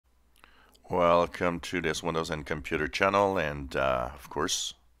Welcome to this Windows and Computer channel, and of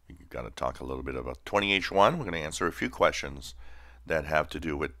course, we got to talk a little bit about 20H1. We're going to answer a few questions that have to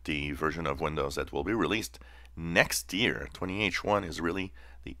do with the version of Windows that will be released next year. 20H1 is really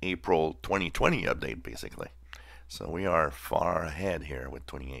the April 2020 update, basically. So we are far ahead here with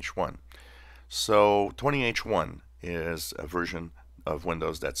 20H1. So 20H1 is a version of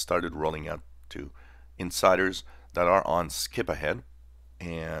Windows that started rolling out to insiders that are on Skip Ahead.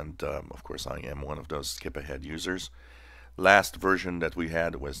 And of course, I am one of those skip ahead users. Last version that we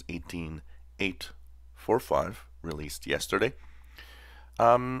had was 18.845, released yesterday.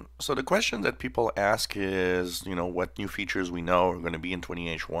 So the question that people ask is, what new features we know are going to be in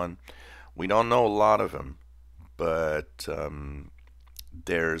 20H1. We don't know a lot of them, but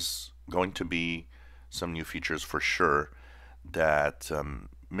there's going to be some new features for sure that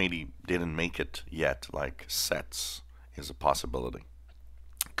maybe didn't make it yet, like sets is a possibility.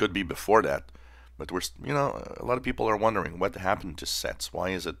 Could be before that, but a lot of people are wondering what happened to sets. Why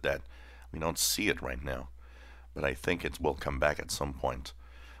is it that we don't see it right now? But I think it will come back at some point,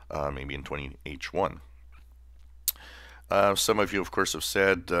 maybe in 20H1. Some of you, of course, have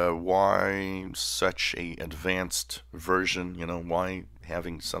said, why such a advanced version? Why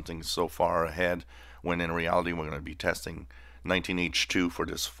having something so far ahead when in reality we're going to be testing 19H2 for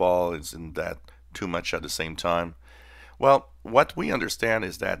this fall? Isn't that too much at the same time? Well, what we understand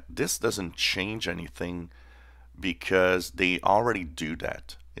is that this doesn't change anything because they already do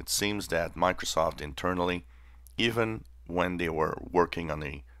that. It seems that Microsoft internally, even when they were working on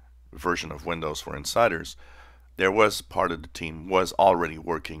a version of Windows for insiders, there was part of the team was already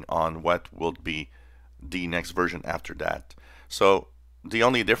working on what will be the next version after that. So the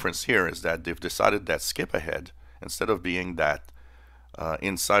only difference here is that they've decided that skip ahead, instead of being that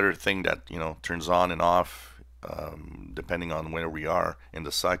insider thing that turns on and off depending on where we are in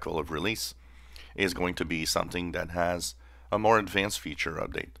the cycle of release, is going to be something that has a more advanced feature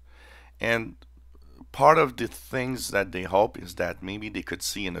update. And part of the things that they hope is that maybe they could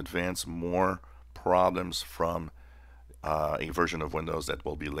see in advance more problems from a version of Windows that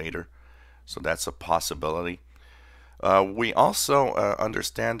will be later. So that's a possibility. We also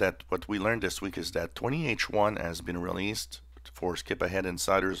understand that what we learned this week is that 20H1 has been released for skip ahead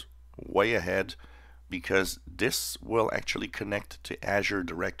insiders way ahead, because this will actually connect to Azure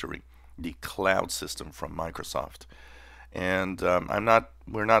Directory, the cloud system from Microsoft. And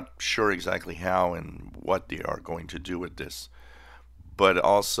we're not sure exactly how and what they are going to do with this. But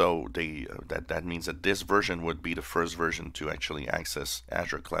also, that means that this version would be the first version to actually access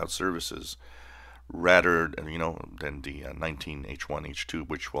Azure Cloud Services, rather than the 19H1, H2,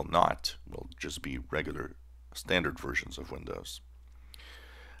 which will just be regular standard versions of Windows.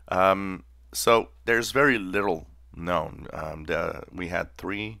 So there's very little known. We had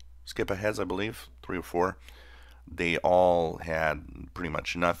 3 skip aheads, I believe, 3 or 4. They all had pretty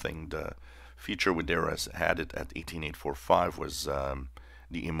much nothing. The feature with there had it at 18.845 was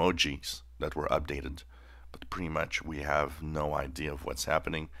the emojis that were updated, but pretty much we have no idea of what's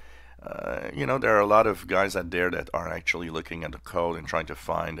happening. There are a lot of guys out there that are actually looking at the code and trying to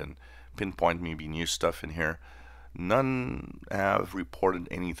find and pinpoint maybe new stuff in here. None have reported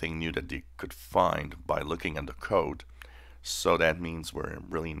anything new that they could find by looking at the code. So that means we're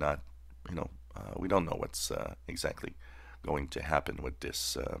really not, we don't know what's exactly going to happen with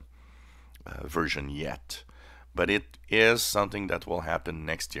this version yet. But it is something that will happen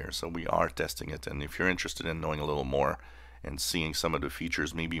next year. So we are testing it. And if you're interested in knowing a little more and seeing some of the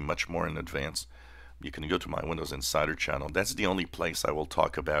features maybe much more in advance, you can go to my Windows Insider channel. That's the only place I will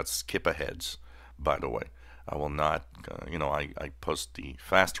talk about skip aheads, by the way. I will not, I post the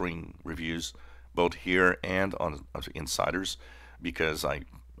fast-ring reviews both here and on insiders, because I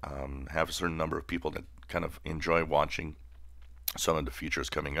have a certain number of people that kind of enjoy watching some of the features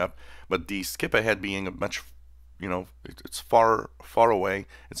coming up. But the skip ahead being a much, it's far away.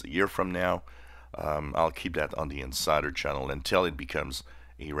 It's a year from now. I'll keep that on the insider channel until it becomes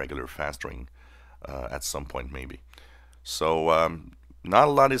a regular fast-ring at some point maybe. So not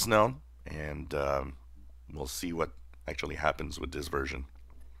a lot is known, and we'll see what actually happens with this version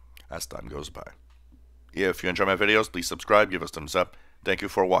as time goes by. If you enjoy my videos, please subscribe, give us a thumbs up. Thank you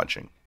for watching.